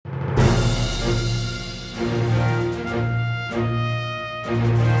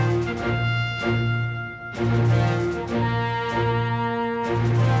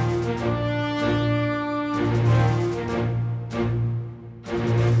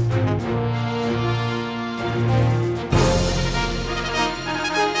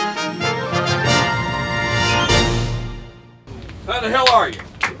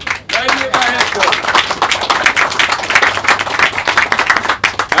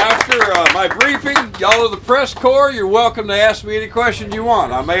after my briefing, y'all of the press corps, you're welcome to ask me any questions you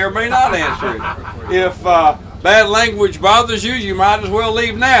want. I may or may not answer it. If bad language bothers you, you might as well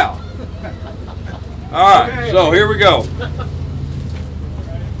leave now. All right, so here we go.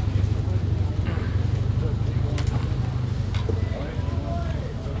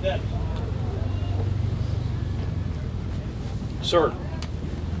 Sir,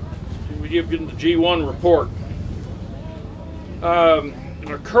 we give you the G1 report.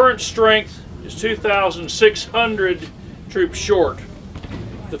 Our current strength is 2,600 troops short.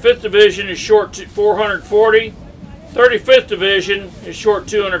 The 5th Division is short 440. 35th Division is short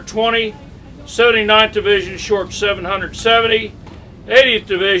 220. 79th Division is short 770. 80th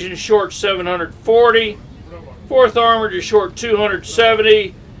Division is short 740. 4th Armored is short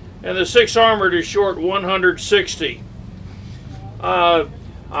 270. And the 6th Armored is short 160.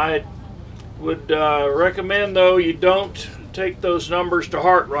 I would recommend, though, you don't take those numbers to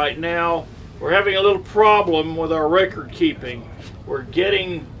heart right now. We're having a little problem with our record keeping. We're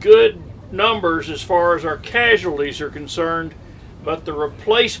getting good numbers as far as our casualties are concerned, but the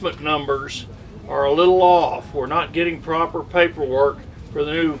replacement numbers are a little off. We're not getting proper paperwork for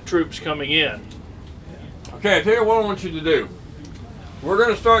the new troops coming in. Okay, I tell you what I want you to do. We're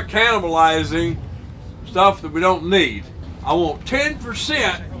going to start cannibalizing stuff that we don't need. I want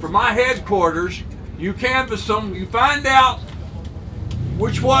 10% for my headquarters. You canvass them, you find out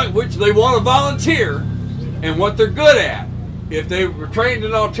which they want to volunteer and what they're good at. If they were trained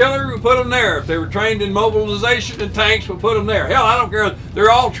in artillery, we put them there. If they were trained in mobilization and tanks, we'll put them there. Hell, I don't care.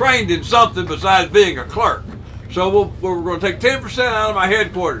 They're all trained in something besides being a clerk. So we're going to take 10% out of my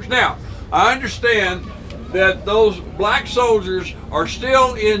headquarters. Now, I understand that those black soldiers are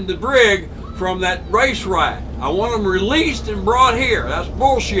still in the brig from that race riot. I want them released and brought here. That's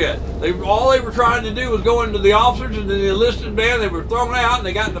bullshit. All they were trying to do was go into the officers and the enlisted band. They were thrown out and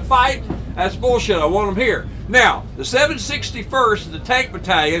they got in a fight. That's bullshit. I want them here. Now, the 761st is the tank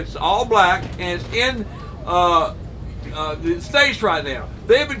battalion. It's all black and it's in the States right now.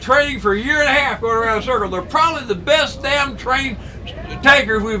 They've been training for a year and a half going around in a circle. They're probably the best damn trained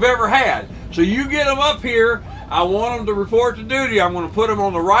tankers we've ever had. So you get them up here. I want them to report to duty. I'm going to put them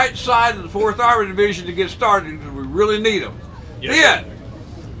on the right side of the 4th Armored Division to get started because we really need them. Yes. Then,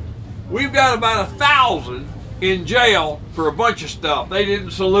 we've got about 1,000 in jail for a bunch of stuff. They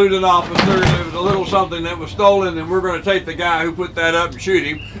didn't salute an officer. There was a little something that was stolen, and we're going to take the guy who put that up and shoot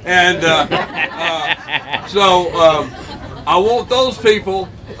him. And I want those people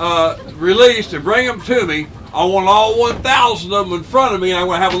released and bring them to me. I want all 1,000 of them in front of me, and I'm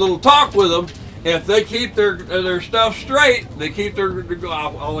going to have a little talk with them. If they keep their stuff straight, they keep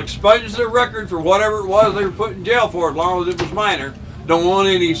I'll expunge their record for whatever it was they were put in jail for, as long as it was minor. Don't want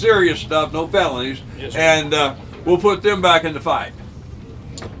any serious stuff, no felonies. Yes, and we'll put them back in the fight.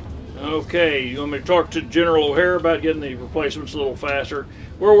 Okay, you want me to talk to General O'Hare about getting the replacements a little faster?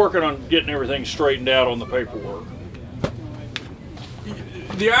 We're working on getting everything straightened out on the paperwork.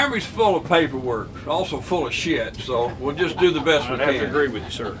 The Army's full of paperwork, also full of shit, so we'll just do the best we can. I have to agree with you,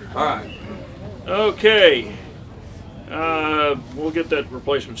 sir. All right. Okay, we'll get that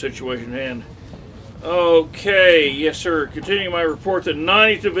replacement situation in hand. Okay, yes sir, continuing my report, the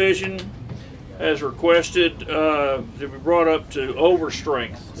 90th Division has requested to be brought up to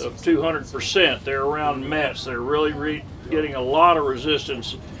overstrength of 200%. They're around Metz. They're really getting a lot of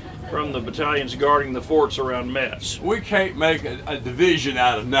resistance from the battalions guarding the forts around Metz. We can't make a division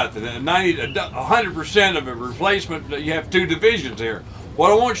out of nothing. 100% of a replacement, you have 2 divisions here. What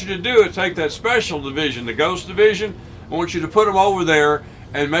I want you to do is take that special division, the Ghost Division, I want you to put them over there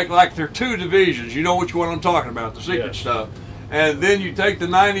and make like they're 2 divisions. You know which one I'm talking about, the secret stuff. And then you take the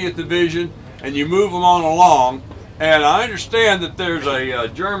 90th Division and you move them on along. And I understand that there's a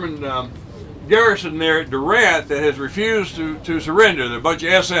German garrison there at Durant that has refused to surrender. They're a bunch of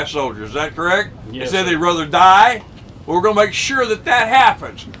SS soldiers, is that correct? Yes, they said they'd rather die. Well, we're going to make sure that that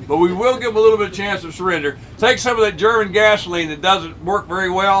happens, but we will give them a little bit of chance of surrender. Take some of that German gasoline that doesn't work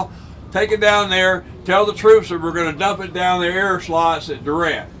very well, take it down there, tell the troops that we're going to dump it down their air slots at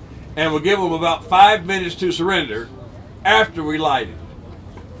Durant, and we'll give them about 5 minutes to surrender after we light it.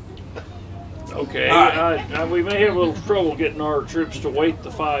 Okay, right. We may have a little trouble getting our troops to wait the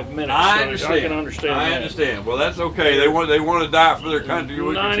 5 minutes. I understand. I can understand that. I understand. Well, that's okay. They want to die for their country.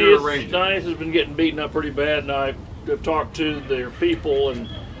 90th has been getting beaten up pretty bad, and I've talked to their people, and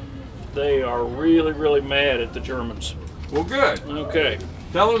they are really, really mad at the Germans. Well, good. Okay.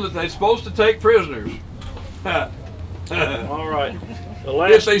 Tell them that they're supposed to take prisoners. All right.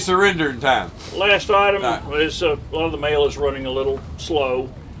 If they surrender in time. Last item is a lot of the mail is running a little slow.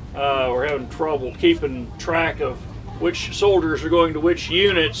 We're having trouble keeping track of which soldiers are going to which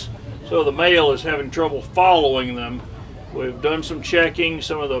units so the mail is having trouble following them. We've done some checking.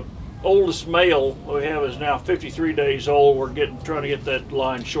 Some of the oldest mail we have is now 53 days old. We're trying to get that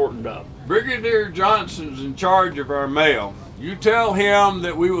line shortened up. Brigadier Johnson's in charge of our mail. You tell him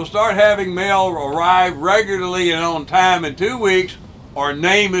that we will start having mail arrive regularly and on time in 2 weeks, or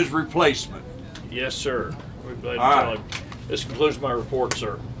name his replacement. Yes, sir. We're glad to All tell right. him. This concludes my report,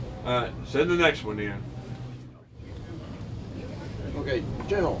 sir. Send the next one in. Okay,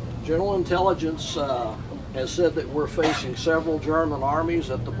 General Intelligence has said that we're facing several German armies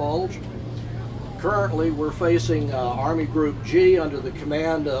at the Bulge. Currently, we're facing Army Group G under the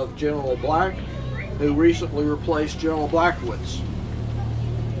command of General Black, who recently replaced General Blackowitz.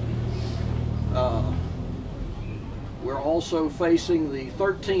 We're also facing the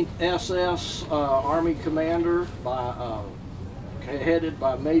 13th SS Army Commander headed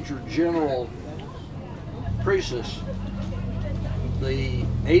by Major General Precis, the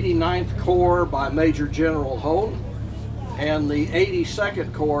 89th Corps by Major General Hone, and the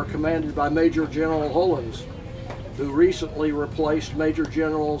 82nd Corps commanded by Major General Hollins, who recently replaced Major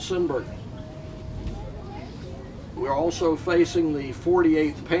General Sinberg. We're also facing the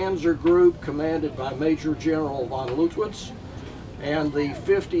 48th Panzer Group commanded by Major General von Lutwitz, and the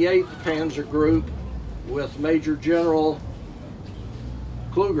 58th Panzer Group with Major General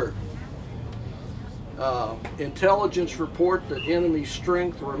Kluger. Intelligence report that enemy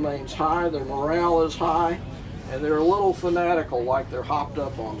strength remains high, their morale is high, and they're a little fanatical, like they're hopped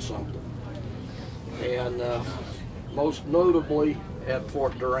up on something. And most notably at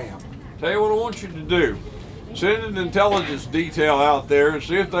Fort Durant. Tell you what I want you to do. Send an intelligence detail out there and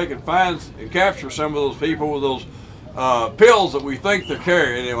see if they can find and capture some of those people with those pills that we think they're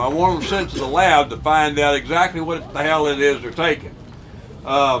carrying. And I want them sent to the lab to find out exactly what the hell it is they're taking.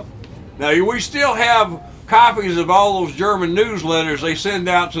 Now, we still have copies of all those German newsletters they send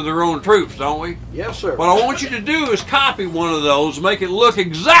out to their own troops, don't we? Yes, sir. What I want you to do is copy one of those, make it look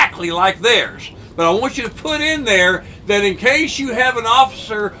exactly like theirs. But I want you to put in there that in case you have an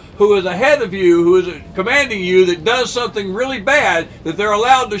officer who is ahead of you, who is commanding you, that does something really bad, that they're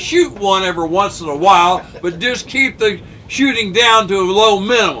allowed to shoot one every once in a while, but just keep the shooting down to a low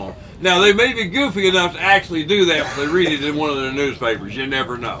minimum. Now, they may be goofy enough to actually do that if they read it in one of their newspapers. You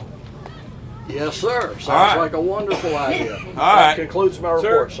never know. Yes, sir. Sounds right. like a wonderful idea. All That right. concludes my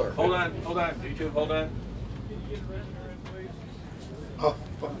report, sir. Hold on. You two, hold on.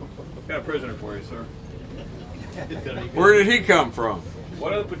 Got a prisoner for you, sir. Where did he come from?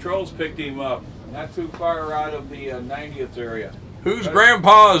 One of the patrols picked him up, not too far out of the 90th area. Whose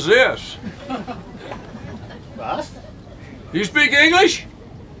grandpa is this? Was? You speak English?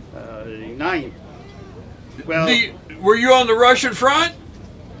 Nein. Well, Were you on the Russian front?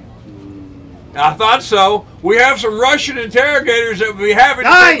 I thought so. We have some Russian interrogators that we haven't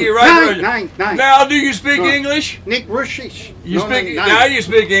taken you right Nine. Now, do you speak English? Nick Russisch. You speak now. You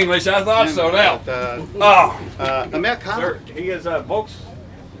speak English. I thought so. Now, Americano. Sir, he is Volkswagen.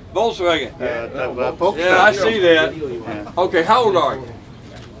 Volkswagen. Yeah, I see that. Yeah. Okay, how old are you?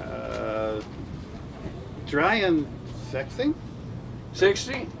 63.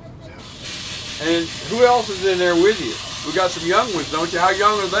 60. And who else is in there with you? We got some young ones, don't you? How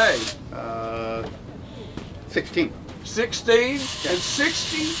young are they? 16. 16 and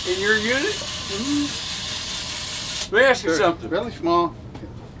 60 in your unit? Let me ask you something. Really small,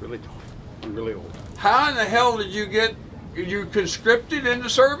 really tall, and really old. How in the hell did you get you conscripted into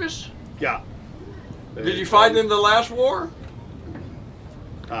service? Yeah. Did you fight in the last war?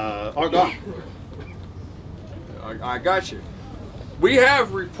 Argonne. I got you. We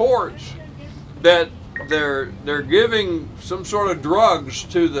have reports that they're giving some sort of drugs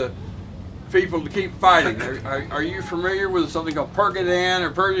to the people to keep fighting. Are you familiar with something called Percodan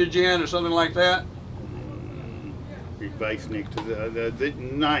or Percogen or something like that? Revising to the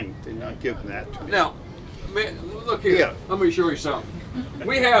 9th. They're not giving that to me. Now, look here. Yeah. Let me show you something.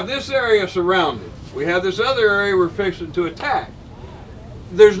 We have this area surrounded. We have this other area we're fixing to attack.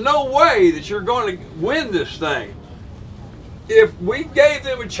 There's no way that you're going to win this thing. If we gave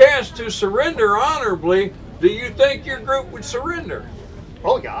them a chance to surrender honorably, do you think your group would surrender?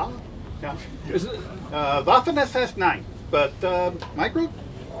 Oh, yeah. Isn't it? Waffen SS 9. But my group?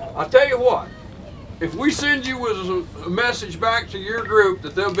 I'll tell you what. If we send you with a message back to your group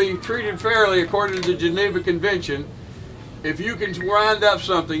that they'll be treated fairly according to the Geneva Convention, if you can wind up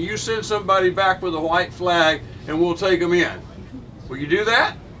something, you send somebody back with a white flag and we'll take them in. Will you do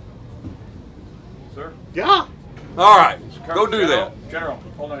that? Sir? Yeah. All right, go do that. General,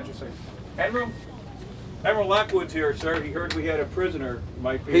 hold on just a second. Headroom? Admiral Lockwood's here, sir. He heard we had a prisoner.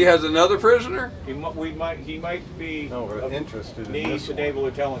 Might be. He has another prisoner? He might be we're interested in need this to one. naval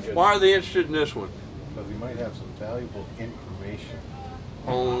intelligence. Why are they interested in this one? Because we might have some valuable information.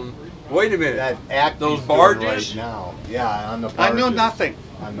 On, wait a minute. That act those he's doing barges? right now. Yeah, on the I barges. know nothing.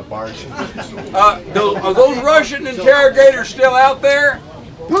 On the barges. Are those Russian interrogators still out there?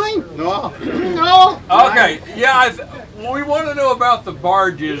 Mine? No. No. Okay, yeah, we want to know about the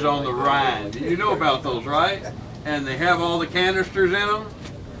barges on the Rhine. You know about those, right? And they have all the canisters in them?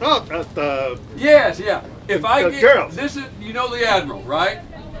 Oh, Yes, yeah. If I The get, girls. this is, you know the Admiral, right?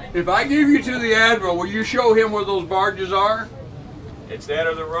 If I give you to the Admiral, will you show him where those barges are? It's that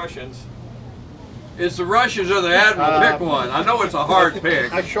or the Russians. It's the Russians or the Admiral. Pick one. I know it's a hard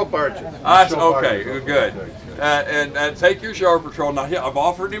pick. I show barges. That's Show okay, barges. good. And take your shore patrol. Now, I've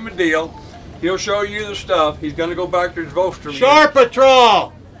offered him a deal. He'll show you the stuff. He's going to go back to his Volstrom Shore unit. Patrol!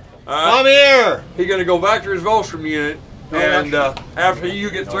 All Come here! He's going to go back to his Volstrom unit, and after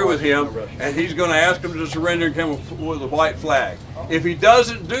you get through with him, and he's going to ask him to surrender and come with a white flag. If he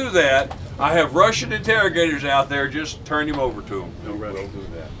doesn't do that, I have Russian interrogators out there. Just turn him over to him. No, we'll do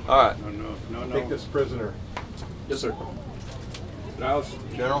that. All right. No. Take this prisoner. Yes, sir. Now,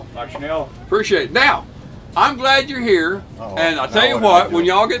 General? Chanel. Appreciate it. Now, I'm glad you're here, Oh, and I'll now tell you what do I what, do? when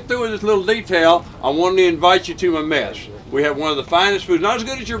y'all get through with this little detail, I wanted to invite you to my mess. We have one of the finest foods, not as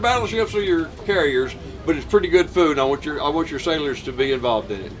good as your battleships or your carriers, but it's pretty good food. I want your sailors to be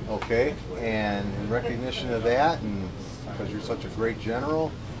involved in it. Okay, and in recognition of that, and because you're such a great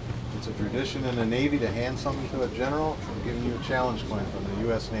general, it's a tradition in the Navy to hand something to a general. I'm giving you a challenge coin from the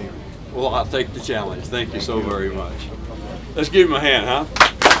U.S. Navy. Well, I'll take the challenge. Thank you so very much. Let's give him a hand, huh?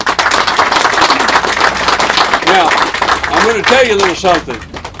 Now, I'm going to tell you a little something.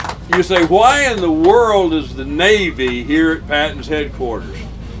 You say, why in the world is the Navy here at Patton's headquarters?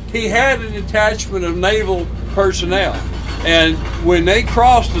 He had an detachment of naval personnel, and when they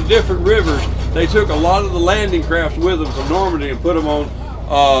crossed the different rivers, they took a lot of the landing crafts with them from Normandy and put them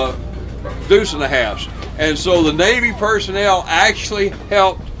on Deuce and a Halfs. And so the Navy personnel actually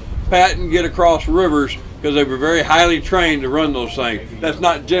helped Patton get across rivers because they were very highly trained to run those things. That's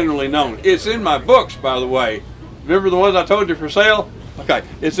not generally known. It's in my books, by the way. Remember the ones I told you for sale? Okay,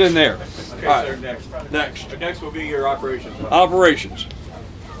 it's in there. Okay, All right. sir, next. Next. Next will be your operations. Operations.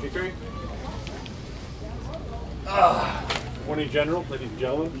 P3? Morning, General, ladies and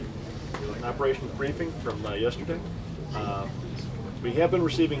gentlemen. An operations briefing from yesterday. We have been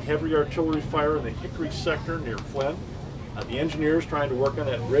receiving heavy artillery fire in the Hickory sector near Flynn. The engineers trying to work on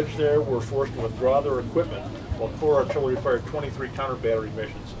that bridge there were forced to withdraw their equipment while Corps artillery fired 23 counter battery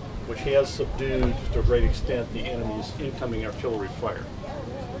missions, which has subdued to a great extent the enemy's incoming artillery fire.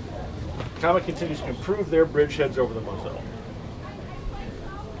 Comet continues to improve their bridgeheads over the Moselle.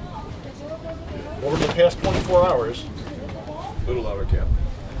 Over the past 24 hours, Little louder, Cap.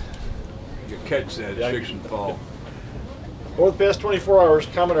 You catch that, it's fixing to fall. over the past 24 hours,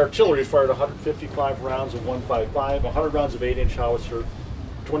 Comet artillery fired 155 rounds of 155, 100 rounds of 8-inch howitzer,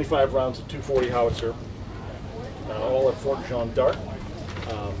 25 rounds of 240 howitzer, all at Fort Jean d'Arc.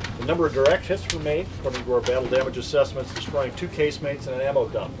 The number of direct hits were made, according to our battle damage assessments, destroying 2 casemates and an ammo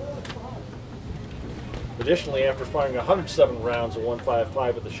dump. Additionally, after firing 107 rounds of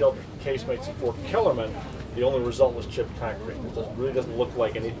 155 at the shelters and casemates at Fort Kellerman, the only result was chipped concrete. It really doesn't look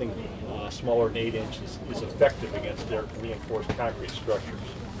like anything smaller than 8 inches is effective against their reinforced concrete structures.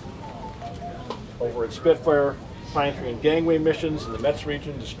 Over at Spitfire, Pine Tree and Gangway missions in the Metz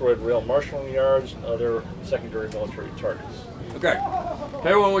region destroyed rail marshalling yards and other secondary military targets. Okay,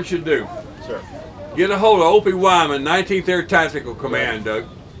 tell you what I want you to do. Sir. Get a hold of Opie Wyman, 19th Air Tactical Command, Doug.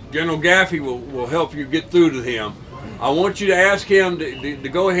 General Gaffey will help you get through to him. I want you to ask him to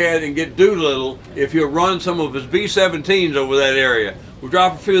go ahead and get Doolittle if he'll run some of his B-17s over that area. We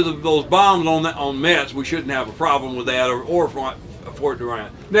drop a few of those bombs on Metz. We shouldn't have a problem with that or Fort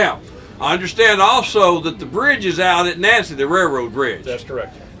Durant. Now, I understand also that the bridge is out at Nancy, the railroad bridge. That's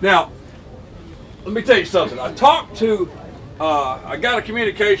correct. Now, let me tell you something. I talked to, I got a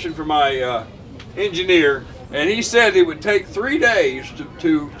communication from my engineer, and he said it would take 3 days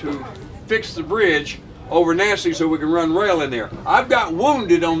to fix the bridge over Nancy so we can run rail in there. I've got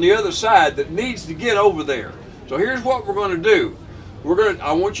wounded on the other side that needs to get over there. So here's what we're going to do.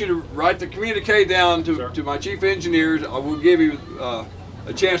 I want you to write the communique down to my chief engineers. I will give you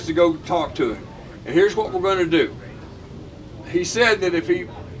a chance to go talk to him. And here's what we're going to do. He said that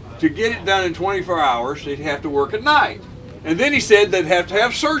to get it done in 24 hours, he'd have to work at night. And then he said they'd have to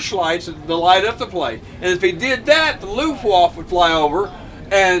have searchlights to light up the place. And if he did that, the Luftwaffe would fly over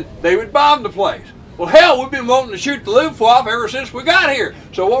and they would bomb the place. Well, hell, we've been wanting to shoot the roof off ever since we got here.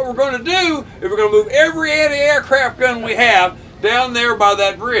 So what we're going to do is we're going to move every anti-aircraft gun we have down there by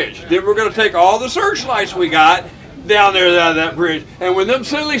that bridge. Then we're going to take all the searchlights we got down there down that bridge. And when them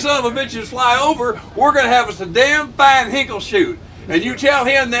silly son of a bitches fly over, we're going to have us a damn fine Hinkle shoot. And you tell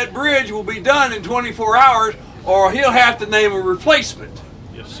him that bridge will be done in 24 hours or he'll have to name a replacement.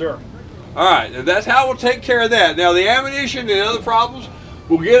 Yes, sir. All right, and that's how we'll take care of that. Now the ammunition and other problems,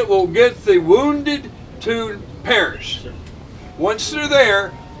 we'll get the wounded to Paris. Once they're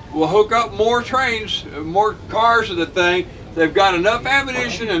there, we'll hook up more trains, more cars to the thing. They've got enough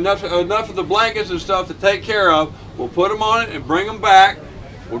ammunition, enough of the blankets and stuff to take care of. We'll put them on it and bring them back.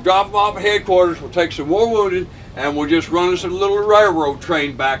 We'll drop them off at headquarters. We'll take some more wounded, and we'll just run us a little railroad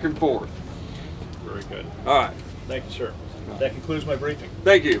train back and forth. Very good. All right. Thank you, sir. That concludes my briefing.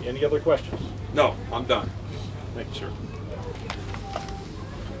 Thank you. Any other questions? No, I'm done. Thank you, sir.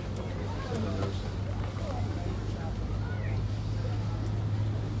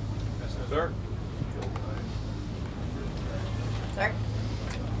 Sir? Sir?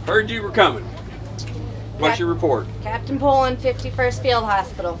 Heard you were coming. What's your report? Captain Poland, 51st Field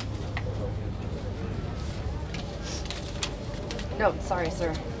Hospital. No, sorry,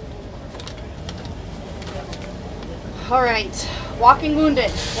 sir. All right. Walking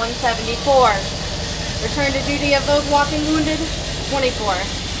wounded, 174. Return to duty of those walking wounded, 24.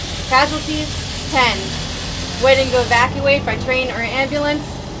 Casualties, 10. Waiting to evacuate by train or ambulance,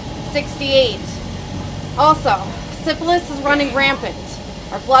 68. Also, syphilis is running rampant.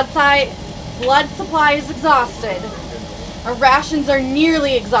 Our blood supply is exhausted. Our rations are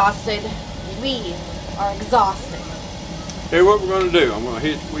nearly exhausted. We are exhausted. Hey, what we're going to do, I'm going to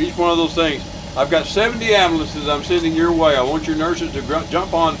hit each one of those things. I've got 70 ambulances I'm sending your way. I want your nurses to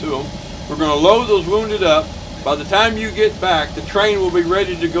jump onto them. We're going to load those wounded up. By the time you get back, the train will be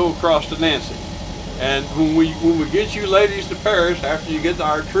ready to go across to Nancy. And when we get you ladies to Paris, after you get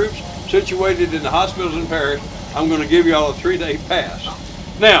our troops situated in the hospitals in Paris, I'm going to give you all a 3-day pass.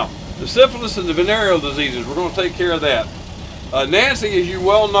 Now, the syphilis and the venereal diseases, we're going to take care of that. Nancy, as you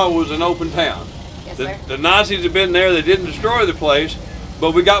well know, was an open town. Yes, sir. The Nazis have been there. They didn't destroy the place,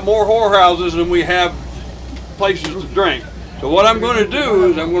 but we got more whorehouses than we have places to drink. So what I'm going to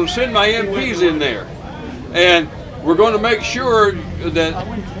do is I'm going to send my MPs in there, and we're going to make sure that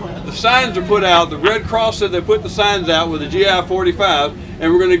the signs are put out. The Red Cross said they put the signs out with the GI 45,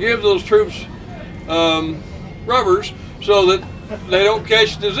 and we're going to give those troops rubbers so that they don't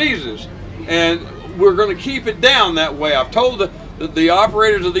catch diseases. And we're going to keep it down that way. I've told the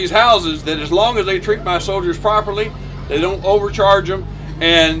operators of these houses that as long as they treat my soldiers properly, they don't overcharge them,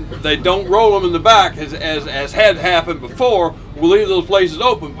 and they don't roll them in the back as had happened before, we'll leave those places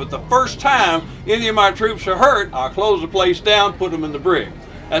open. But the first time any of my troops are hurt, I'll close the place down, put them in the brig.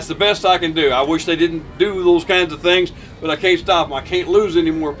 That's the best I can do. I wish they didn't do those kinds of things, but I can't stop them. I can't lose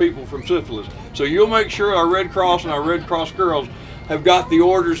any more people from syphilis. So you'll make sure our Red Cross and our Red Cross girls have got the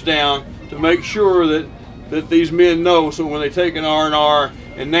orders down to make sure that these men know, so when they take an R&R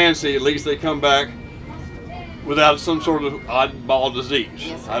and Nancy, at least they come back without some sort of oddball disease.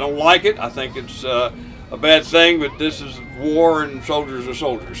 Yes, I don't like it. I think it's a bad thing, but this is war and soldiers are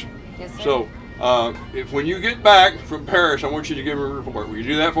soldiers. Yes, sir. So if when you get back from Paris, I want you to give me a report. Will you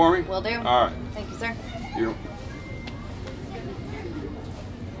do that for me? Will do. All right. Thank you, sir.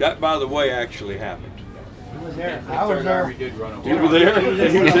 That, by the way, actually happened. I was there. I was there. Did run away. You were there? Did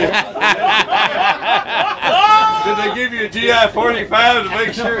they give you a GI 45 to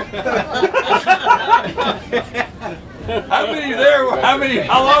make sure? How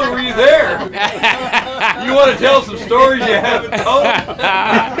long were you there? You want to tell some stories you haven't told?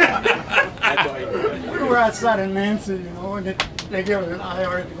 We were outside of Nancy, and they gave us an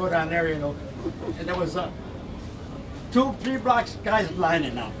IR to go down there, and there was 2-3 blocks guys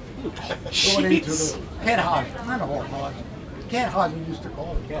lining up. Going into the cat house, not a whole house. Cat house we used to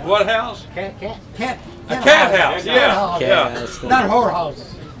call it. Cat What house? Cat A house. cat house, yeah. Yeah. Not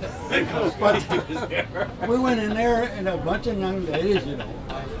whorehouses. But we went in there and a bunch of young ladies, Now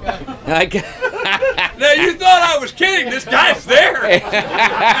you thought I was kidding. This guy's there.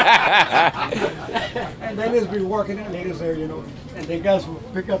 And they just be working and ladies there, and the guys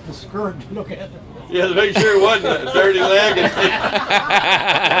would pick up the skirt and look at it. Yeah, to make sure it wasn't a dirty leg.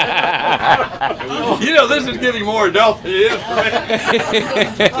 This is getting more adult than it is for me.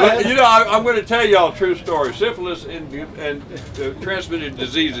 But, I'm going to tell y'all a true story. Syphilis and transmitted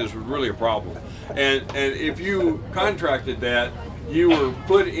diseases was really a problem. And if you contracted that, you were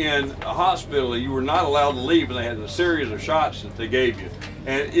put in a hospital. You were not allowed to leave, and they had a series of shots that they gave you.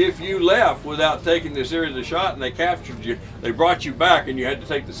 And if you left without taking the series of shots and they captured you, they brought you back and you had to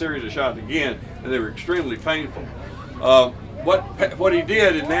take the series of shots again, and they were extremely painful. What he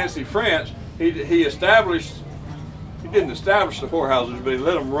did in Nancy, France, he didn't establish the whorehouses, but he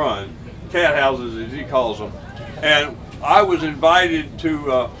let them run, cat houses as he calls them. And I was invited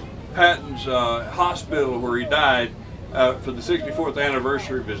to Patton's hospital where he died for the 64th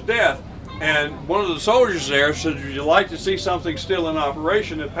anniversary of his death. And one of the soldiers there said, "Would you like to see something still in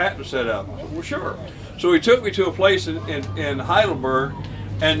operation that Patton set up?" I said, "Well, sure." So he took me to a place in Heidelberg,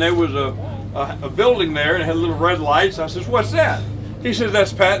 and there was a building there, and it had little red lights. I said, "What's that?" He said,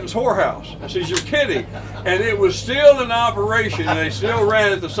 "That's Patton's whorehouse." I said, "You're kidding." And it was still in operation, and they still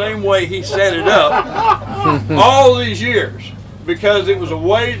ran it the same way he set it up all these years, because it was a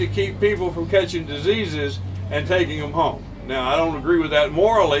way to keep people from catching diseases and taking them home. Now, I don't agree with that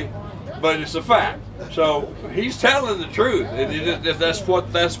morally, but it's a fact. So he's telling the truth.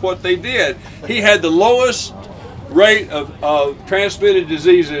 That's what they did. He had the lowest rate of transmitted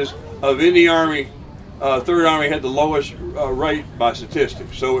diseases of any army. Third Army had the lowest rate by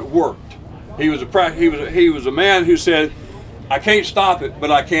statistics, so it worked. He was a man who said, "I can't stop it,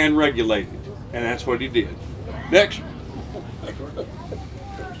 but I can regulate it," and that's what he did. Next.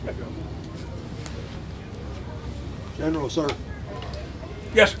 General, sir.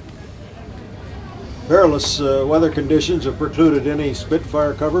 Yes. Perilous weather conditions have precluded any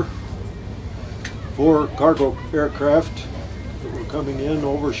Spitfire cover. 4 cargo aircraft that were coming in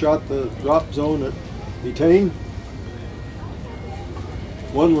overshot the drop zone at Etain.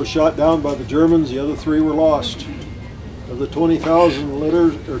 1 was shot down by the Germans, the other 3 were lost. Of the 20,000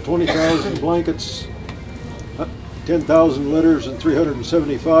 litters, or 20,000 blankets, 10,000 litters and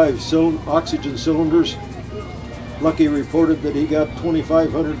 375 oxygen cylinders. Lucky reported that he got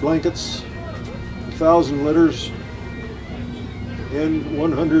 2,500 blankets, 1,000 litters, and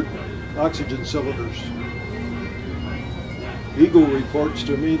 100 oxygen cylinders. Eagle reports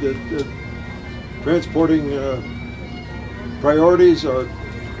to me that transporting priorities are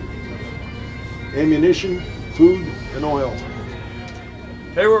ammunition, food, and oil.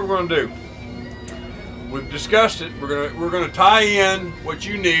 Tell you what we're going to do. We've discussed it. We're going to tie in what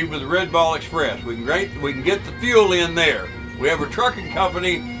you need with the Red Ball Express. We can get the fuel in there. We have a trucking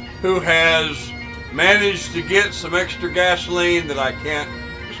company who has managed to get some extra gasoline that I can't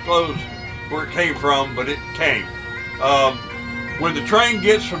disclose where it came from, but it came. When the train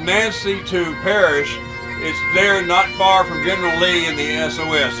gets from Nancy to Paris, it's there not far from General Lee in the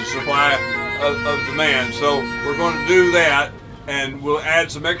SOS, the supply of demand. So we're going to do that, and we'll add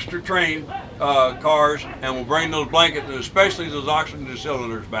some extra train cars, and we'll bring those blankets and especially those oxygen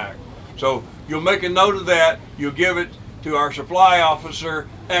cylinders back. So you'll make a note of that. You'll give it to our supply officer,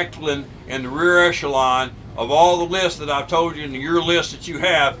 Eklund, in the rear echelon of all the lists that I've told you and your list that you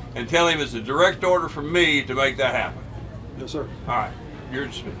have, and tell him it's a direct order from me to make that happen. Yes, sir. All right. You're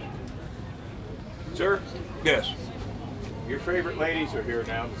dismissed. Sir? Yes. Your favorite ladies are here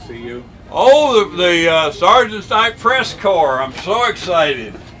now to see you. Oh, the Sergeant's Night Press Corps. I'm so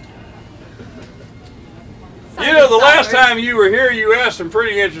excited. You know, the last time you were here, you asked some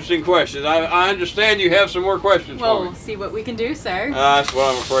pretty interesting questions. I understand you have some more questions for me. Well, we'll see what we can do, sir. That's what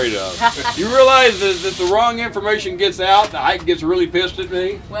I'm afraid of. You realize that the wrong information gets out, the Ike gets really pissed at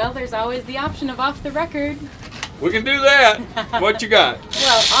me? Well, there's always the option of off the record. We can do that. What you got?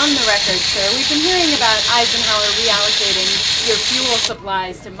 Well, on the record, sir, we've been hearing about Eisenhower reallocating your fuel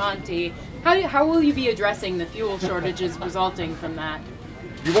supplies to Monty. How will you be addressing the fuel shortages resulting from that?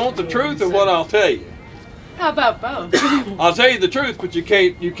 You want the truth or what I'll tell you? How about both? I'll tell you the truth, but you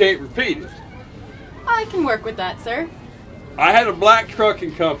can't repeat it. I can work with that, sir. I had a black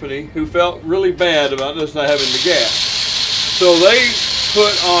trucking company who felt really bad about us not having the gas. So they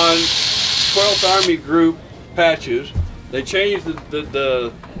put on 12th Army Group patches. They changed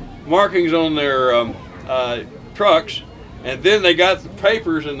the markings on their trucks, and then they got the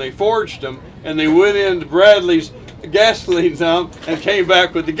papers and they forged them, and they went into Bradley's gasoline dump and came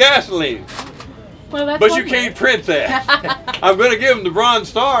back with the gasoline. Well, that's but you can't print that. I'm going to give them the Bronze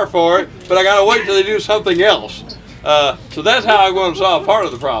Star for it, but I got to wait till they do something else. So that's how I'm going to solve part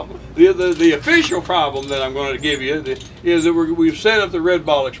of the problem. The official problem that I'm going to give you is that we've set up the Red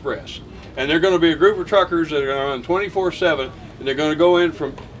Ball Express. And they're going to be a group of truckers that are going to run 24/7, and they're going to go in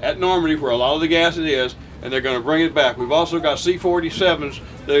from at Normandy, where a lot of the gas is, and they're going to bring it back. We've also got C-47s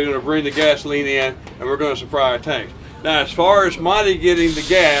that are going to bring the gasoline in, and we're going to supply our tanks. Now, as far as Monty getting the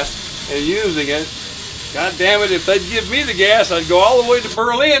gas and using it, God damn it, if they'd give me the gas, I'd go all the way to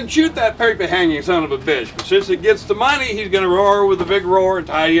Berlin and shoot that paper hanging son of a bitch. But since it gets to Monty, he's going to roar with a big roar and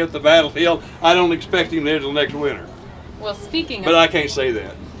tidy up the battlefield. I don't expect him there till next winter. Well, speaking But of... I can't say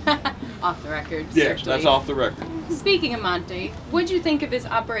that. Off the record, Yes, certainly. that's off the record. Speaking of Monty, what'd you think of his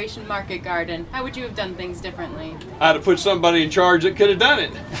Operation Market Garden? How would you have done things differently? I'd have put somebody in charge that could have done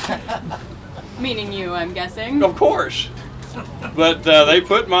it. Meaning you, I'm guessing. Of course. But they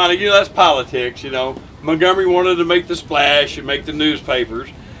put Monty, you know, that's politics, you know. Montgomery wanted to make the splash and make the newspapers,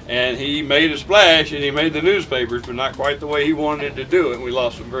 and he made a splash and he made the newspapers, but not quite the way he wanted to do it, and we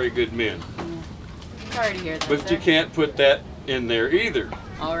lost some very good men. Sorry to hear that, But sir. you can't put that in there either.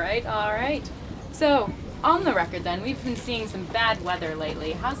 All right, all right. So, on the record then, we've been seeing some bad weather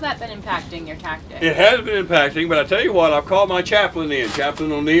lately. How's that been impacting your tactics? It has been impacting, but I tell you what, I've called my chaplain in,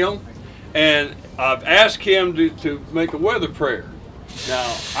 Chaplain O'Neill, and I've asked him to make a weather prayer. Now,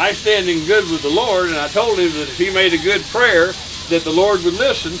 I stand in good with the Lord, and I told him that if he made a good prayer, that the Lord would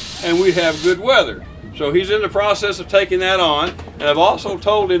listen and we'd have good weather. So he's in the process of taking that on, and I've also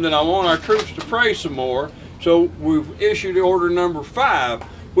told him that I want our troops to pray some more. So we've issued order number 5,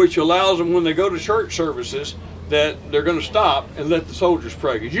 which allows them when they go to church services that they're going to stop and let the soldiers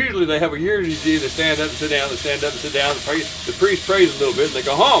pray. Because usually they have a liturgy, they stand up and sit down, they stand up and sit down, the priest prays a little bit, and they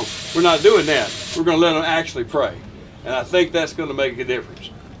go home. We're not doing that. We're going to let them actually pray. And I think that's going to make a difference.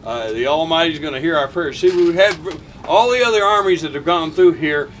 The Almighty's going to hear our prayers. See, we've had all the other armies that have gone through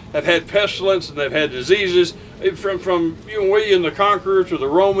here have had pestilence and they've had diseases from you know, we and the conquerors or the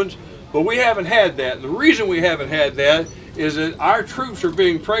Romans, but we haven't had that. And the reason we haven't had that is that our troops are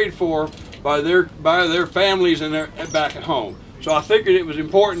being prayed for by their families and their back at home. So I figured it was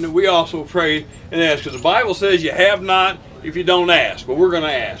important that we also prayed and asked, because the Bible says you have not if you don't ask, but we're going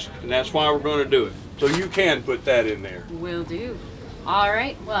to ask, and that's why we're going to do it. So you can put that in there. Will do. All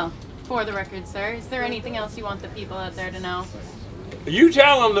right, well, for the record, sir, is there anything else you want the people out there to know? You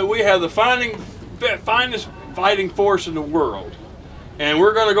tell them that we have the finest fighting force in the world, and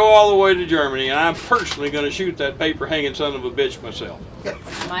we're going to go all the way to Germany, and I'm personally going to shoot that paper-hanging son of a bitch myself.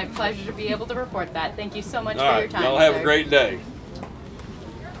 My pleasure to be able to report that. Thank you so much All for right, your time, y'all have sir. a great day.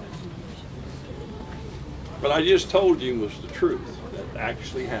 But I just told you was the truth that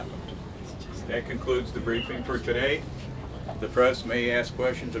actually happened. That concludes the briefing for today. The press may ask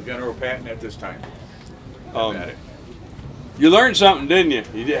questions of General Patton at this time. You learned something,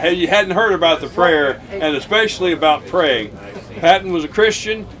 didn't you? You hadn't heard about the prayer, and especially about praying. Patton was a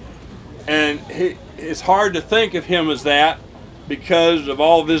Christian, and it's hard to think of him as that because of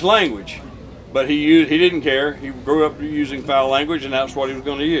all of his language. But he didn't care. He grew up using foul language, and that's what he was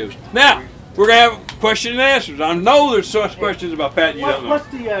going to use. Now, we're going to have question and answers. I know there's such questions about Patton you don't know. What's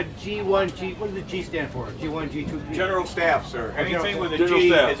the G1, what does the G stand for? G1, G2? General Staff, sir. Anything with a General G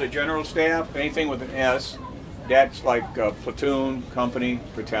Staff. is a General Staff. Anything with an S, that's like platoon, company,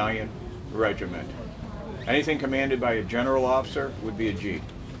 battalion, regiment. Anything commanded by a general officer would be a G.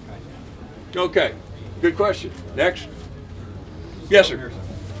 Okay, good question. Next. Yes, sir.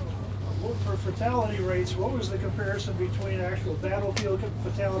 For fatality rates, what was the comparison between actual battlefield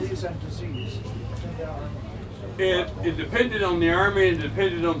fatalities and disease? It depended on the Army and it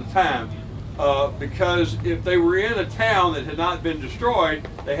depended on the time. Because if they were in a town that had not been destroyed,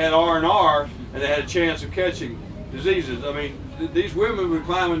 they had R&R and they had a chance of catching diseases. I mean, these women would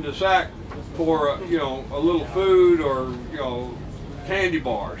climb into the sack for you know, a little food or you know, candy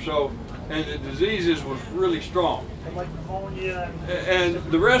bar. So, and the diseases was really strong. Like pneumonia And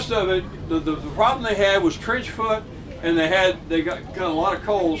the rest of it, the problem they had was trench foot, and they got a lot of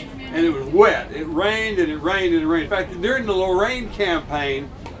colds, and it was wet. It rained and it rained and it rained. In fact, during the Lorraine campaign,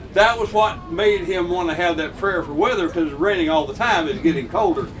 that was what made him want to have that prayer for weather, because it was raining all the time. It was getting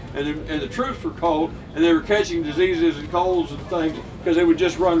colder, and the troops were cold, and they were catching diseases and colds and things because they would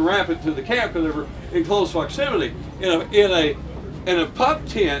just run rampant to the camp because they were in close proximity. In a pup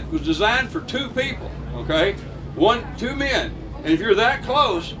tent was designed for 2 people. Okay. 2 men, and if you're that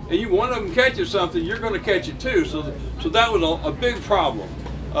close and one of them catches something, you're going to catch it too. So that was a big problem.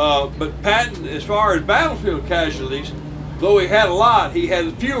 But Patton, as far as battlefield casualties, though he had a lot, he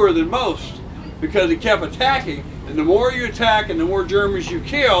had fewer than most because he kept attacking. And the more you attack and the more Germans you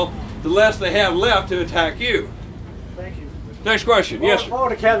kill, the less they have left to attack you. Thank you. Next question. Yes, sir. What were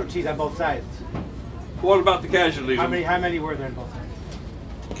the casualties on both sides? What about the casualties? How many were there on both sides?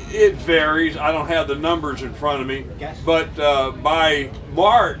 It varies. I don't have the numbers in front of me. Guess. But by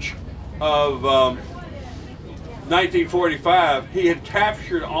March of 1945, he had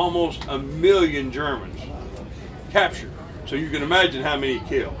captured almost 1 million Germans. Captured. So you can imagine how many he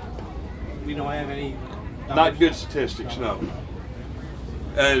killed. We don't have any numbers. Not good statistics, no.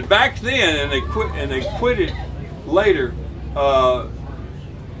 And back then, and they quit it later,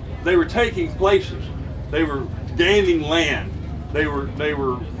 they were taking places. They were gaining land. They were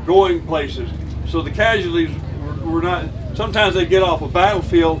going places. So the casualties were not. Sometimes they'd get off a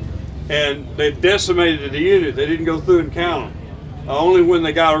battlefield and they decimated the unit. They didn't go through and count them. Only when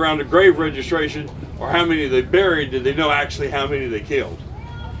they got around to grave registration or how many they buried did they know actually how many they killed.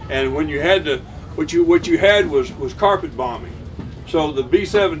 And when you had to, what you had was carpet bombing. So the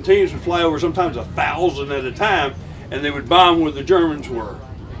B-17s would fly over sometimes 1,000 at a time, and they would bomb where the Germans were.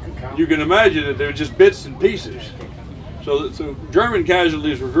 You can imagine that they're just bits and pieces. So German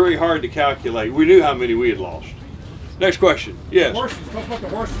casualties were very hard to calculate. We knew how many we had lost. Next question. Yes. Horses. Talk about the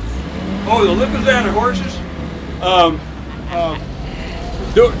horses. Oh, the Lipizzaner horses.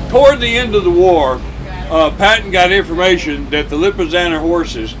 Toward the end of the war, Patton got information that the Lipizzaner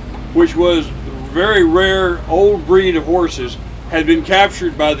horses, which was a very rare old breed of horses, had been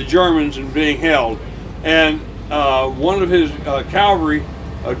captured by the Germans and being held. And one of his cavalry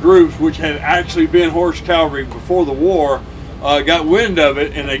groups, which had actually been horse cavalry before the war, got wind of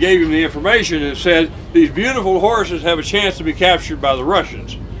it, and they gave him the information and said, these beautiful horses have a chance to be captured by the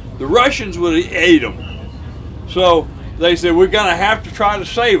Russians. The Russians would eat them. So they said, we're going to have to try to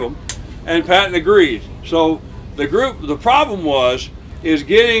save them, and Patton agreed. So the problem is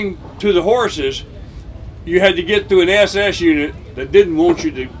getting to the horses. You had to get through an SS unit that didn't want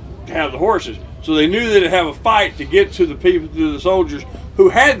you to have the horses. So they knew they'd have a fight to get to the people, to the soldiers who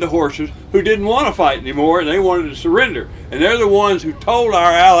had the horses, who didn't want to fight anymore, and they wanted to surrender. And they're the ones who told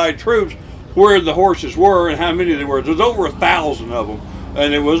our Allied troops where the horses were and how many there were. There was over 1,000 of them.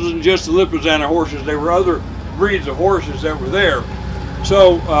 And it wasn't just the Lipizzaner horses, there were other breeds of horses that were there.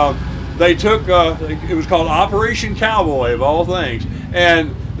 So they took, it was called Operation Cowboy of all things.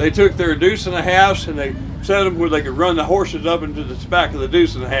 And they took their deuce and a halves and they set them where they could run the horses up into the back of the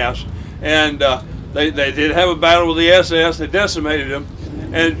deuce and a halves. And they did have a battle with the SS, they decimated them.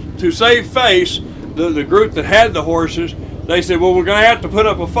 And to save face, the group that had the horses, they said, well, we're going to have to put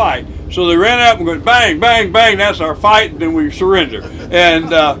up a fight. So they ran out and went bang, bang, bang, that's our fight, and then we surrender. And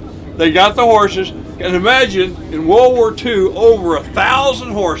they got the horses. And imagine, in World War II, over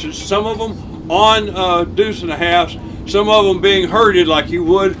 1,000 horses, some of them on deuce and a halves, some of them being herded like you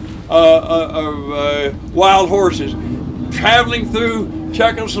would wild horses, traveling through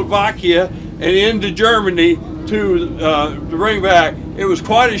Czechoslovakia and into Germany to bring back. It was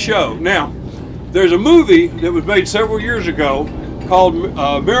quite a show. Now, there's a movie that was made several years ago called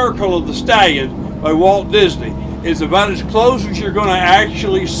Miracle of the Stallion by Walt Disney. It's about as close as you're going to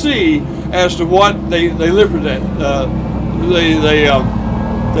actually see as to what they lived with that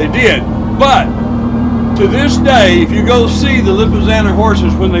they did. But to this day, if you go see the Lipizzaner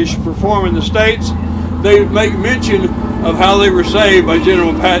horses when they perform in the States, they make mention of how they were saved by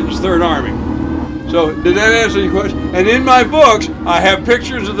General Patton's Third Army. So did that answer your question? And in my books, I have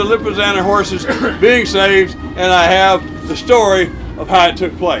pictures of the Lipizzaner horses being saved, and I have the story of how it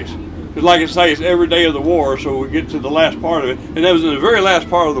took place. Because like I say, it's every day of the war, so we get to the last part of it. And that was in the very last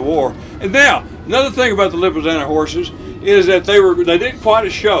part of the war. And now, another thing about the Lipizzaner horses is that they did quite a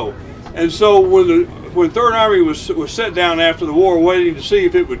show. And so when Third Army was set down after the war, waiting to see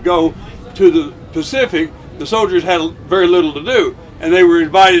if it would go to the Pacific, the soldiers had very little to do. And they were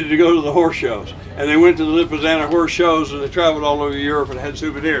invited to go to the horse shows. And they went to the Lipizzaner horse shows, and they traveled all over Europe and had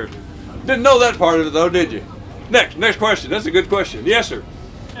souvenirs. Didn't know that part of it, though, did you? Next question. That's a good question. Yes, sir.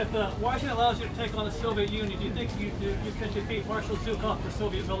 If Washington allows you to take on the Soviet Union, do you think you can defeat Marshal Zhukov and the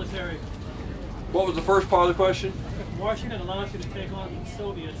Soviet military? What was the first part of the question? If Washington allows you to take on the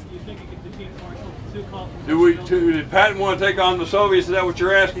Soviets, do you think you can defeat Marshal Zhukov? Did Patton want to take on the Soviets? Is that what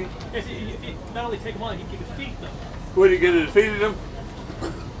you're asking? If he not only take them on, he can defeat them. Would he get to defeat them?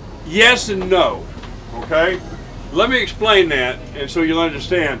 Yes and no. Okay? Let me explain that, and so you'll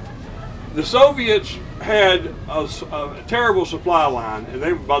understand. The Soviets had a terrible supply line,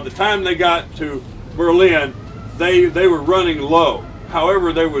 and by the time they got to Berlin, they were running low.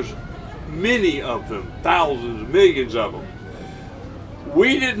 However, there was many of them, thousands, millions of them.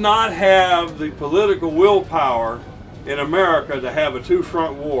 We did not have the political willpower in America to have a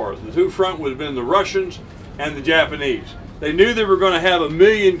two-front war. The two-front would have been the Russians and the Japanese. They knew they were going to have 1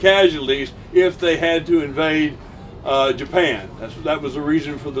 million casualties if they had to invade Japan. That was the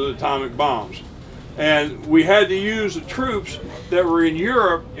reason for the atomic bombs. And we had to use the troops that were in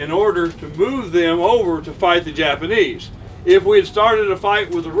Europe in order to move them over to fight the Japanese. If we had started a fight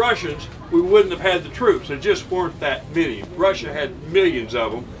with the Russians, we wouldn't have had the troops. There just weren't that many. Russia had millions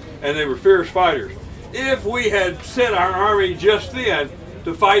of them, and they were fierce fighters. If we had sent our army just then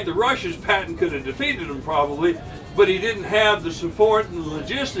to fight the Russians, Patton could have defeated them probably, but he didn't have the support and the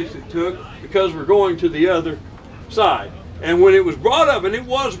logistics it took because we're going to the other side. And when it was brought up, and it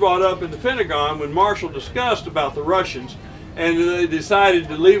was brought up in the Pentagon when Marshall discussed about the Russians, and they decided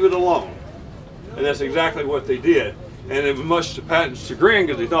to leave it alone. and that's exactly what they did. And it was much to Patton's chagrin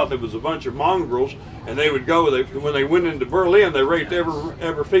because he thought there was a bunch of mongrels, and they would go, when they went into Berlin, they raped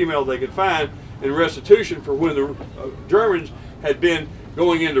every female they could find in restitution for when the Germans had been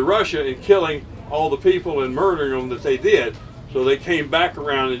going into Russia and killing all the people and murdering them that they did. So they came back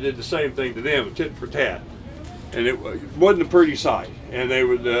around and did the same thing to them, tit for tat. And it wasn't a pretty sight. And they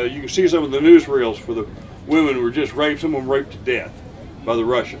would, you can see some of the newsreels for the women who were just raped, some of them raped to death by the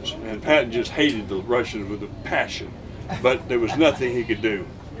Russians. And Patton just hated the Russians with a passion. But there was nothing he could do.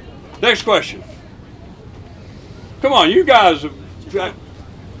 Next question. Come on, you guys,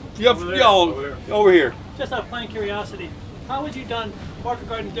 y'all over here. Just out of plain curiosity, how would you done Market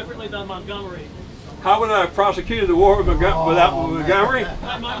Garden differently than Montgomery? How would I have prosecuted the war without Montgomery?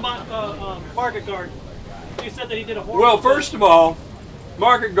 Market Garden. You said that he did a horrible Well, first of all,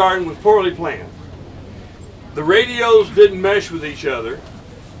 Market Garden was poorly planned. The radios didn't mesh with each other.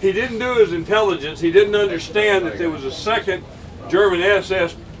 He didn't do his intelligence. He didn't understand that there was a second German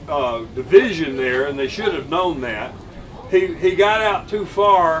SS division there, and they should have known that. He got out too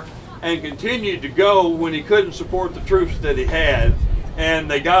far and continued to go when he couldn't support the troops that he had, and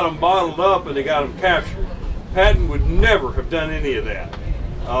they got him bottled up and they got him captured. Patton would never have done any of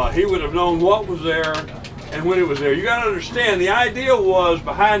that. He would have known what was there and when it was there. You got to understand, the idea was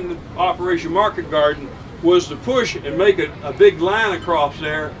behind Operation Market Garden was to push and make a big line across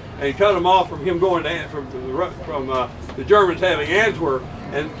there and cut him off from him going to from the Germans having Antwerp.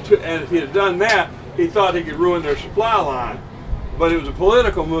 And if he had done that, he thought he could ruin their supply line. But it was a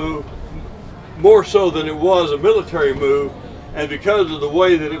political move more so than it was a military move, and because of the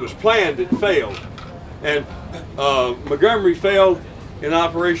way that it was planned, it failed. And Montgomery failed in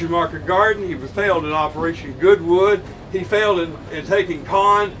Operation Market Garden. He failed in Operation Goodwood. He failed in taking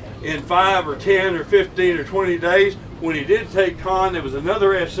Caen in 5 or 10 or 15 or 20 days. When he did take Caen, there was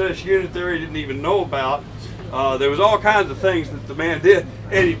another SS unit there he didn't even know about. There was all kinds of things that the man did,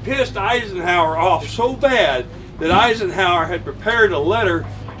 and he pissed Eisenhower off so bad that Eisenhower had prepared a letter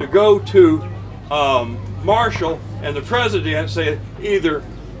to go to Marshall and the president, saying either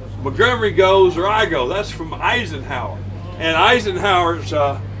Montgomery goes or I go. That's from Eisenhower. And Eisenhower's,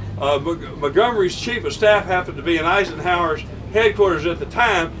 Montgomery's chief of staff happened to be in Eisenhower's headquarters at the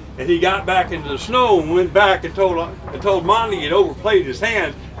time, and he got back into the snow and went back and told Monty he'd overplayed his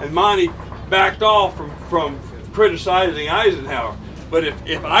hand, and Monty backed off from criticizing Eisenhower. But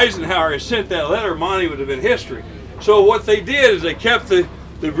if Eisenhower had sent that letter, Monty would have been history. So what they did is they kept the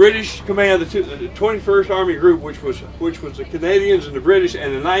British command, the 21st Army Group, which was the Canadians and the British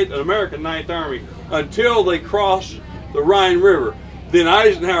and the American 9th Army, until they crossed the Rhine River. Then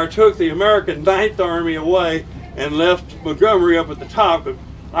Eisenhower took the American 9th Army away and left Montgomery up at the top. But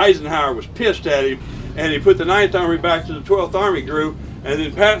Eisenhower was pissed at him, and he put the 9th Army back to the 12th Army Group, and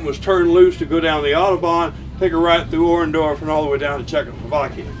then Patton was turned loose to go down the Autobahn, take a right through Orendorf and all the way down to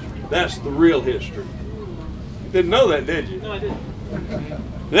Czechoslovakia. That's the real history. Didn't know that, did you? No, I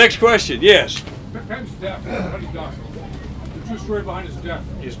didn't. Next question, yes. Patton's death. How did he die? The true story behind his death.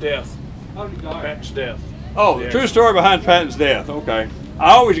 His death. How did he die? Patton's death. Oh, the true story behind Patton's death. Okay.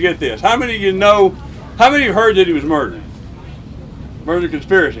 I always get this. How many of you know, how many have heard that he was murdered? Murder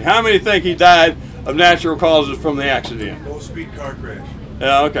conspiracy. How many think he died of natural causes from the accident? Low-speed car crash.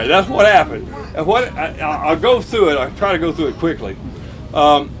 Yeah, okay, that's what happened. And I'll go through it. I'll try to go through it quickly.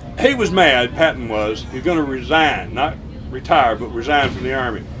 He was mad, Patton was. He was going to resign, not retire, but resign from the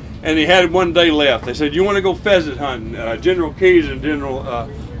Army. And he had 1 day left. They said, you want to go pheasant hunting? General Keyes and General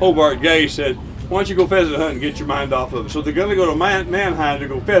Hobart Gay said, why don't you go pheasant hunting and get your mind off of it? So they're going to go to Mannheim to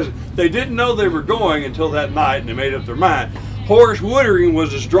go pheasant. They didn't know they were going until that night, and they made up their mind. Horace Woodring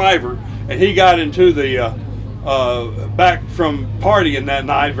was his driver, and he got into the back from partying that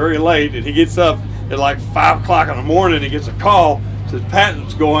night very late, and he gets up at like 5 o'clock in the morning. He gets a call, says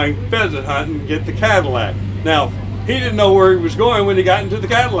Patton's going pheasant hunting, get the Cadillac. Now, he didn't know where he was going when he got into the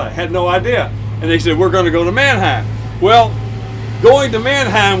Cadillac, had no idea. And they said, we're going to go to Mannheim. Well, going to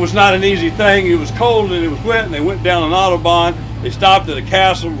Mannheim was not an easy thing. It was cold and it was wet, and they went down an Autobahn. They stopped at a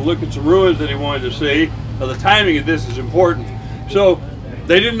castle to look at some ruins that he wanted to see. Now, the timing of this is important. So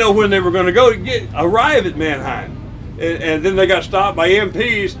they didn't know when they were going to arrive at Mannheim. And then they got stopped by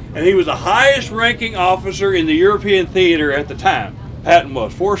MPs, and he was the highest ranking officer in the European theater at the time. Patton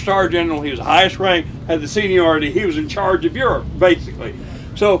was 4-star general. He was the highest rank, had the seniority. He was in charge of Europe, basically.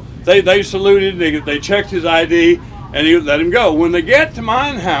 So they saluted, they checked his ID, and he let him go. When they get to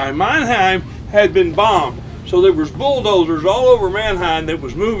Mannheim, Mannheim had been bombed. So there was bulldozers all over Mannheim that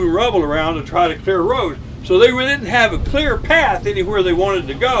was moving rubble around to try to clear roads. So they didn't have a clear path anywhere they wanted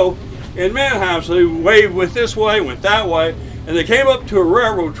to go in Mannheim. So they waved, went this way, went that way, and and they came up to a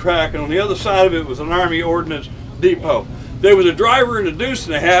railroad track, and on the other side of it was an Army Ordnance Depot. There was a driver in a deuce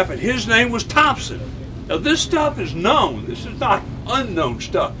and a half, and his name was Thompson. Now this stuff is known. This is not unknown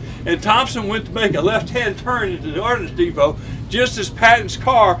stuff. And Thompson went to make a left-hand turn into the Ordnance Depot just as Patton's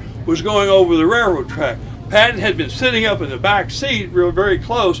car was going over the railroad track. Patton had been sitting up in the back seat very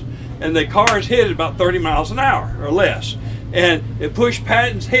close, and the cars hit at about 30 miles an hour or less. And it pushed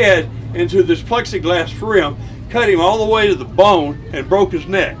Patton's head into this plexiglass rim, cut him all the way to the bone, and broke his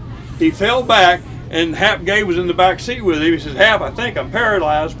neck. He fell back, and Hap Gay was in the back seat with him. He says, "Hap, I think I'm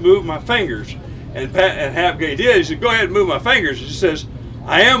paralyzed. Move my fingers." And Hap Gay did. He said, "Go ahead and move my fingers." He says,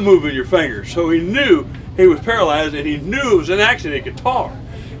 "I am moving your fingers." So he knew he was paralyzed, and he knew it was an accident guitar.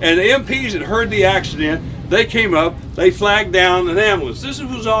 And the MPs had heard the accident. They came up. They flagged down an ambulance. This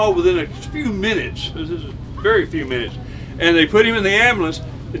was all within a few minutes. This is very few minutes. And they put him in the ambulance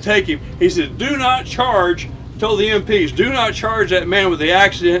to take him. He said, "Do not charge," told the MPs, "do not charge that man with the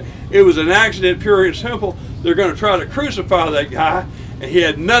accident. It was an accident, pure and simple. They're going to try to crucify that guy, and he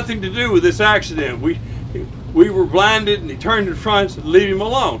had nothing to do with this accident. We were blinded," and he turned in front and said, "Leave him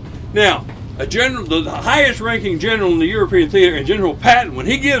alone." Now, a general, the highest ranking general in the European theater, and General Patton, when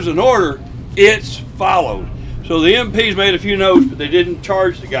he gives an order, it's followed. So the MPs made a few notes, but they didn't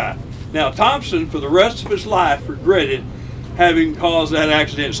charge the guy. Now, Thompson, for the rest of his life, regretted having caused that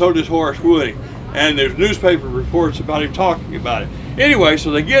accident. So does Horace Wooding. And there's newspaper reports about him talking about it. Anyway,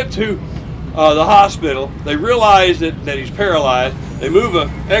 so they get to the hospital. They realize that he's paralyzed. They move a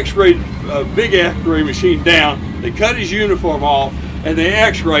big X-ray machine down. They cut his uniform off, and they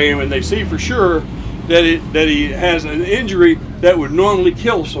X-ray him, and they see for sure that he has an injury that would normally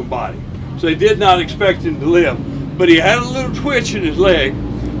kill somebody. So they did not expect him to live. But he had a little twitch in his leg,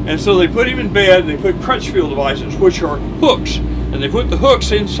 and so they put him in bed, and they put Crutchfield devices, which are hooks. And they put the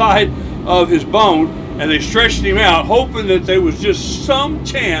hooks inside of his bone, and they stretched him out, hoping that there was just some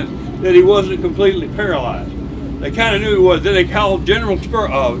chance that he wasn't completely paralyzed. They kind of knew he was. Then they called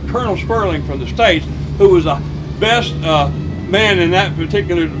Colonel Sperling from the States, who was the best man in that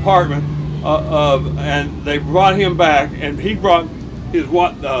particular department, and they brought him back, and he brought his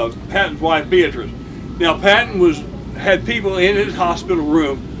Patton's wife, Beatrice. Now, Patton had people in his hospital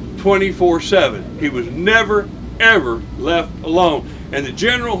room 24/7. He was never, ever left alone. And the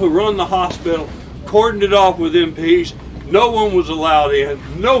general who run the hospital cordoned it off with MPs. No one was allowed in.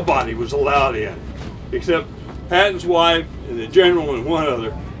 Nobody was allowed in, except Patton's wife and the general and one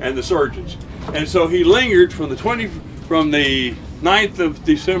other, and the surgeons. And so he lingered from the 9th of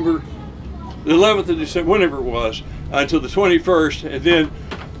December, the 11th of December, whenever it was, until the 21st. And then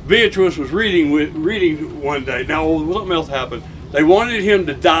Beatrice was reading one day. Now, something else happened. They wanted him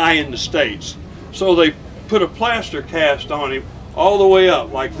to die in the States, so they put a plaster cast on him all the way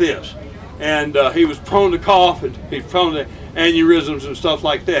up like this, and he was prone to cough, and he was prone to aneurysms and stuff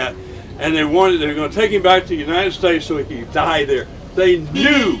like that. And they were going to take him back to the United States so he could die there. They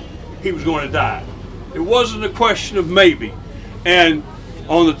knew he was going to die. It wasn't a question of maybe. And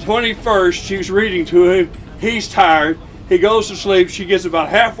on the 21st, she was reading to him. He's tired. He goes to sleep. She gets about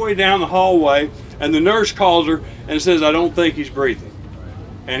halfway down the hallway, and the nurse calls her and says, "I don't think he's breathing."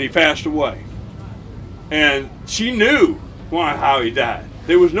 And he passed away. And she knew how he died.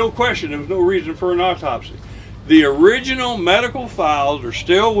 There was no question. There was no reason for an autopsy. The original medical files are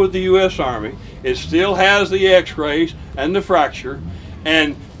still with the U.S. Army. It still has the X-rays and the fracture.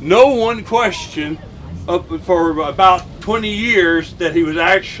 And no one questioned for about 20 years that he was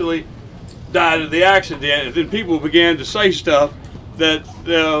actually died of the accident. And then people began to say stuff that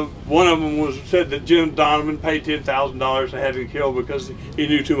one of them said that Jim Donovan paid $10,000 to have him killed because he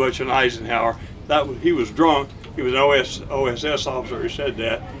knew too much on Eisenhower. He was drunk. He was an OSS officer who said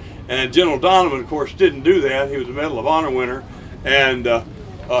that. And General Donovan, of course, didn't do that. He was a Medal of Honor winner and head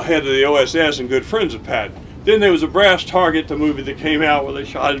of the OSS and good friends of Patton. Then there was a Brass Target, the movie that came out where they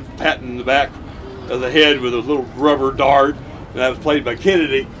shot Patton in the back of the head with a little rubber dart, and that was played by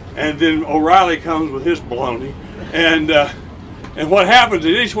Kennedy. And then O'Reilly comes with his baloney. And what happens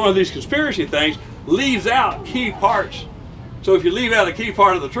is each one of these conspiracy things leaves out key parts. So if you leave out a key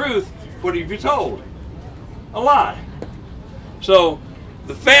part of the truth, what have you told? A lie. So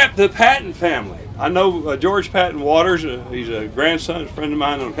the Patton family, I know George Patton Waters, he's a grandson, a friend of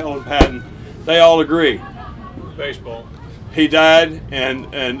mine on Helen Patton, they all agree. Baseball. He died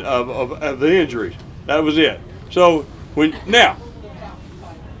and of the injuries. That was it. So now,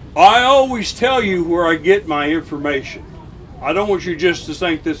 I always tell you where I get my information. I don't want you just to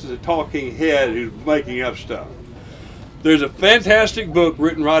think this is a talking head who's making up stuff. There's a fantastic book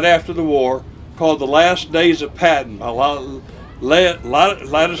written right after the war called The Last Days of Patton by Ladislav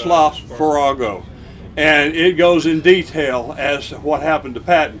Farago. and it goes in detail as to what happened to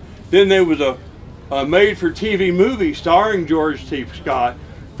Patton. Then there was a made-for-TV movie starring George T. Scott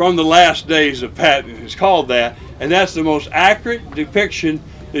from the last days of Patton. It's called that, and that's the most accurate depiction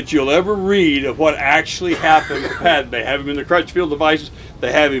that you'll ever read of what actually happened to Patton. They have him in the Crutchfield devices,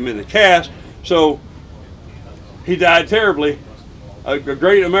 they have him in the cast. So he died terribly, a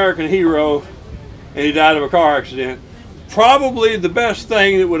great American hero, and he died of a car accident. Probably the best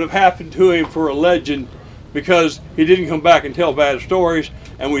thing that would have happened to him for a legend, because he didn't come back and tell bad stories,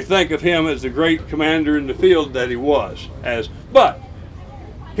 and we think of him as the great commander in the field that he was. But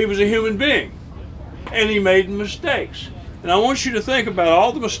he was a human being, and he made mistakes. And I want you to think about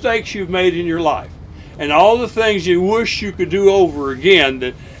all the mistakes you've made in your life, and all the things you wish you could do over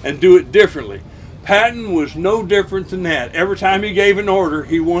again and do it differently. Patton was no different than that. Every time he gave an order,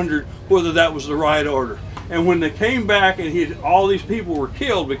 he wondered whether that was the right order. And when they came back and all these people were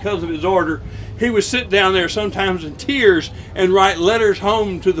killed because of his order, he would sit down there sometimes in tears and write letters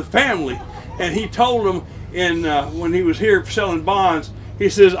home to the family. And he told them when he was here selling bonds, he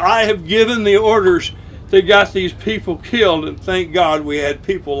says, "I have given the orders that got these people killed, and thank God we had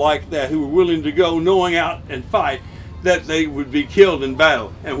people like that who were willing to go knowing out and fight that they would be killed in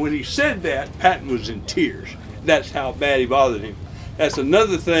battle." And when he said that, Patton was in tears. That's how bad he bothered him. That's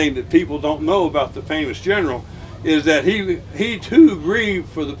another thing that people don't know about the famous general, is that he too grieved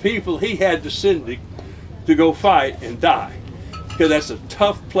for the people he had to send to go fight and die. Because that's a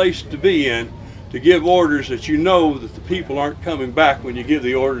tough place to be in, to give orders that you know that the people aren't coming back when you give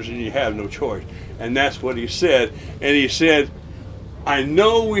the orders and you have no choice. And that's what he said. And he said, "I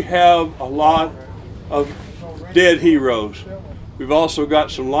know we have a lot of dead heroes. We've also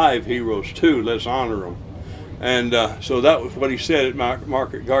got some live heroes too. Let's honor them." And so that was what he said at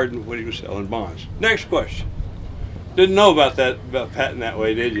Market Garden when he was selling bonds. Next question. Didn't know about Patton that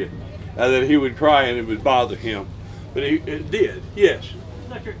way, did you? That he would cry and it would bother him. But it did, yes.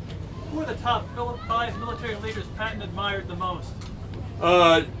 Secretary, who are the top 5 military leaders Patton admired the most?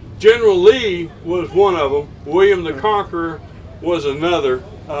 General Lee was one of them. William the Conqueror was another.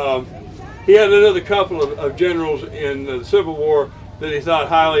 He had another couple of generals in the Civil War that he thought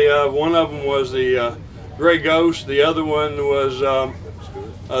highly of. One of them was the Gray Ghost. The other one was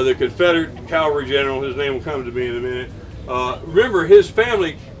the Confederate cavalry general. His name will come to me in a minute. Remember, his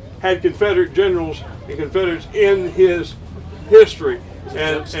family had Confederate generals and Confederates in his history.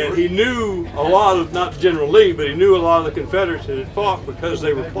 And he knew a lot of, not General Lee, but he knew a lot of the Confederates that had fought because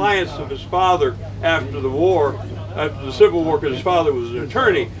they were clients of his father after the war, after the Civil War, because his father was an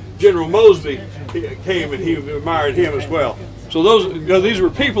attorney. General Mosby came and he admired him as well. So these were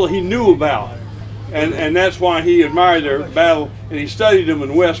people he knew about, and that's why he admired their battle, and he studied them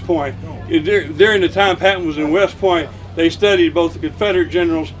in West Point. During the time Patton was in West Point, they studied both the Confederate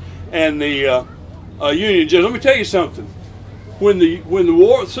generals and the Union generals. Let me tell you something. When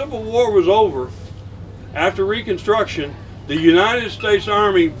the Civil War was over, after Reconstruction, the United States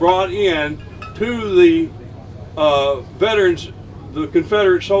Army brought in to the veterans the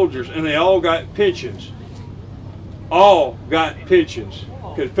Confederate soldiers, and they all got pensions. All got pensions.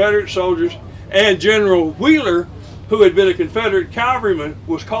 Confederate soldiers. And General Wheeler, who had been a Confederate cavalryman,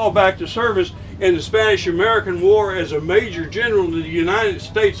 was called back to service in the Spanish-American War as a major general in the United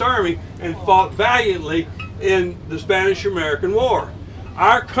States Army and fought valiantly in the Spanish-American War.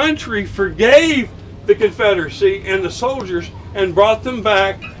 Our country forgave the Confederacy and the soldiers and brought them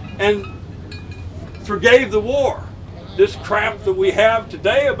back and forgave the war. This crap that we have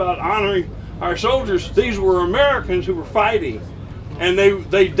today about honoring our soldiers, these were Americans who were fighting, and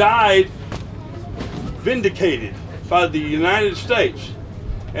they died vindicated by the United States.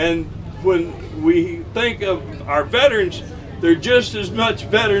 And when we think of our veterans, they're just as much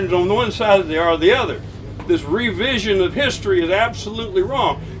veterans on one side as they are the other. This revision of history is absolutely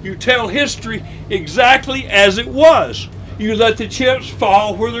wrong. You tell history exactly as it was. You let the chips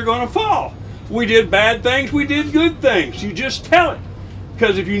fall where they're going to fall. We did bad things, we did good things. You just tell it.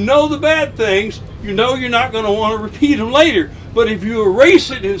 Because if you know the bad things, you know you're not going to want to repeat them later. But if you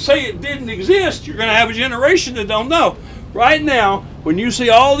erase it and say it didn't exist, you're going to have a generation that don't know. Right now, when you see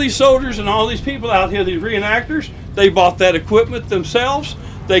all these soldiers and all these people out here, these reenactors, they bought that equipment themselves.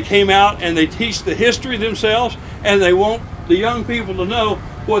 They came out and they teach the history themselves, and they want the young people to know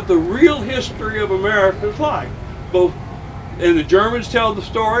what the real history of America is like. And the Germans tell the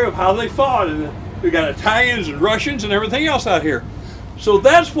story of how they fought, and we got Italians and Russians and everything else out here. So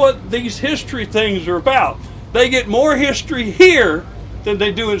that's what these history things are about. They get more history here than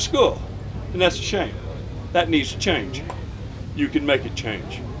they do in school, and that's a shame. That needs to change. You can make it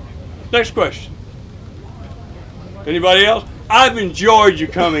change. Next question. Anybody else? I've enjoyed you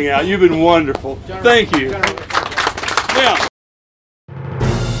coming out. You've been wonderful. Thank you. Now,